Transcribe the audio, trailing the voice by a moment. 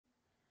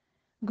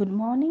Good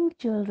morning,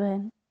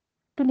 children.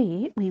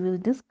 Today we will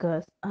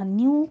discuss a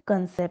new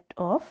concept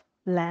of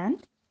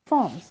land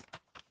forms.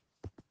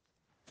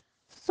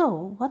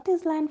 So, what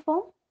is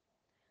landform?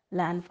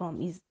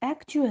 Landform is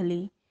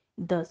actually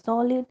the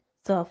solid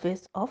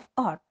surface of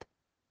earth.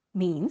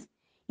 Means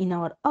in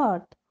our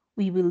earth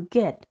we will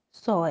get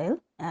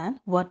soil and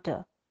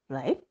water,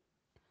 right?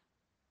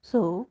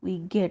 So, we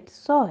get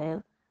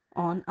soil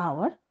on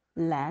our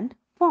land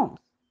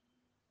forms.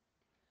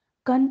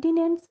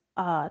 Continents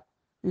are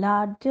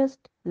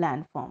largest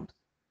landforms.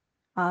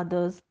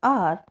 Others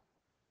are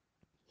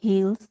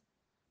hills,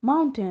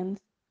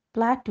 mountains,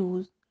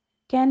 plateaus,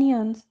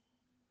 canyons,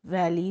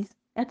 valleys,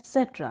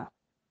 etc.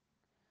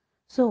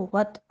 So,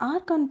 what are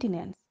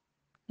continents?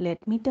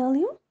 Let me tell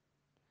you.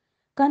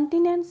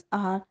 Continents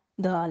are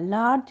the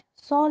large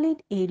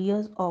solid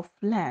areas of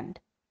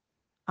land.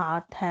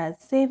 Earth has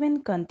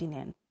 7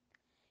 continents.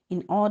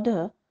 In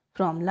order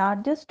from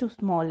largest to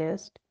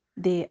smallest,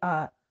 they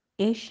are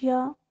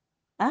Asia,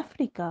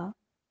 Africa,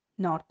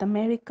 North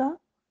America,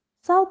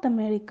 South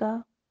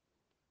America,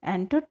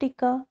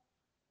 Antarctica,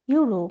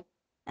 Europe,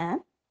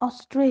 and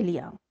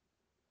Australia.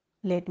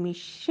 Let me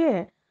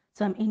share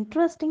some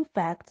interesting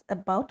facts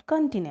about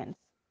continents.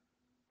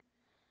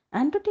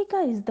 Antarctica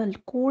is the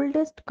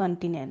coldest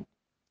continent,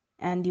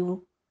 and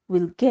you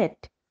will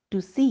get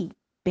to see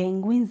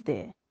penguins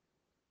there.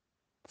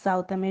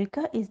 South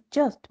America is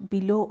just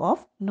below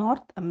of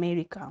North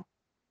America.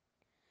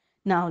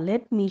 Now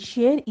let me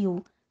share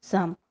you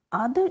some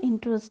other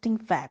interesting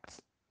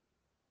facts.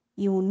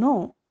 You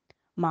know,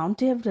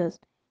 Mount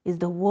Everest is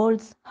the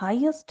world's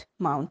highest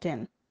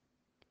mountain,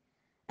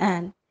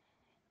 and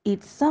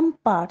its some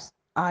parts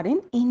are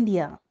in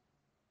India.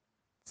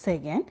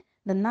 Second,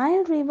 the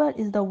Nile River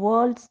is the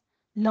world's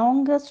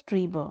longest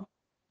river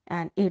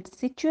and it's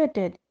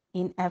situated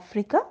in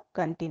Africa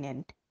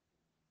continent.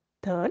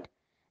 Third,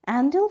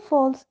 Angel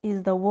Falls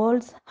is the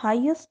world's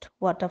highest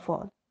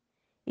waterfall.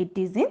 It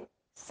is in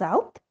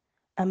South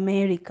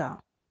America.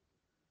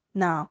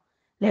 Now,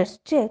 let's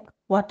check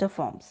water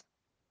forms.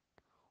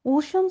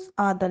 Oceans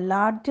are the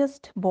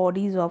largest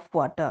bodies of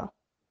water.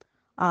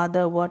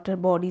 Other water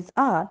bodies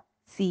are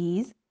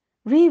seas,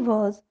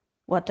 rivers,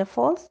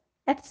 waterfalls,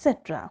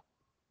 etc.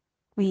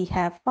 We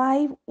have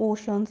 5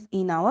 oceans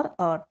in our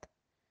earth: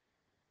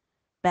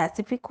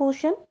 Pacific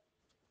Ocean,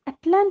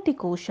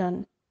 Atlantic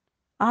Ocean,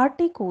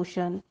 Arctic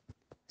Ocean,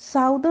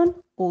 Southern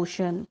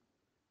Ocean,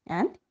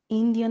 and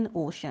Indian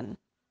Ocean.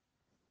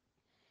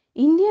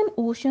 Indian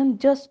Ocean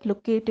just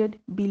located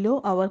below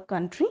our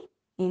country,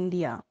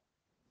 India.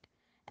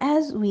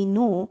 As we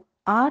know,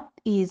 Earth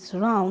is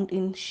round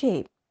in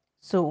shape,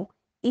 so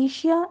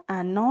Asia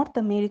and North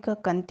America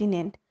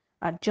continent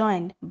are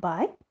joined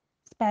by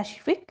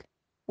Pacific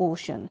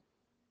Ocean.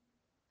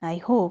 I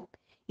hope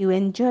you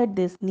enjoyed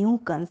this new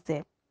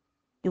concept.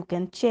 You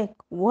can check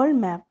world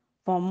map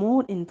for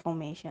more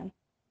information.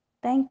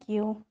 Thank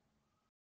you.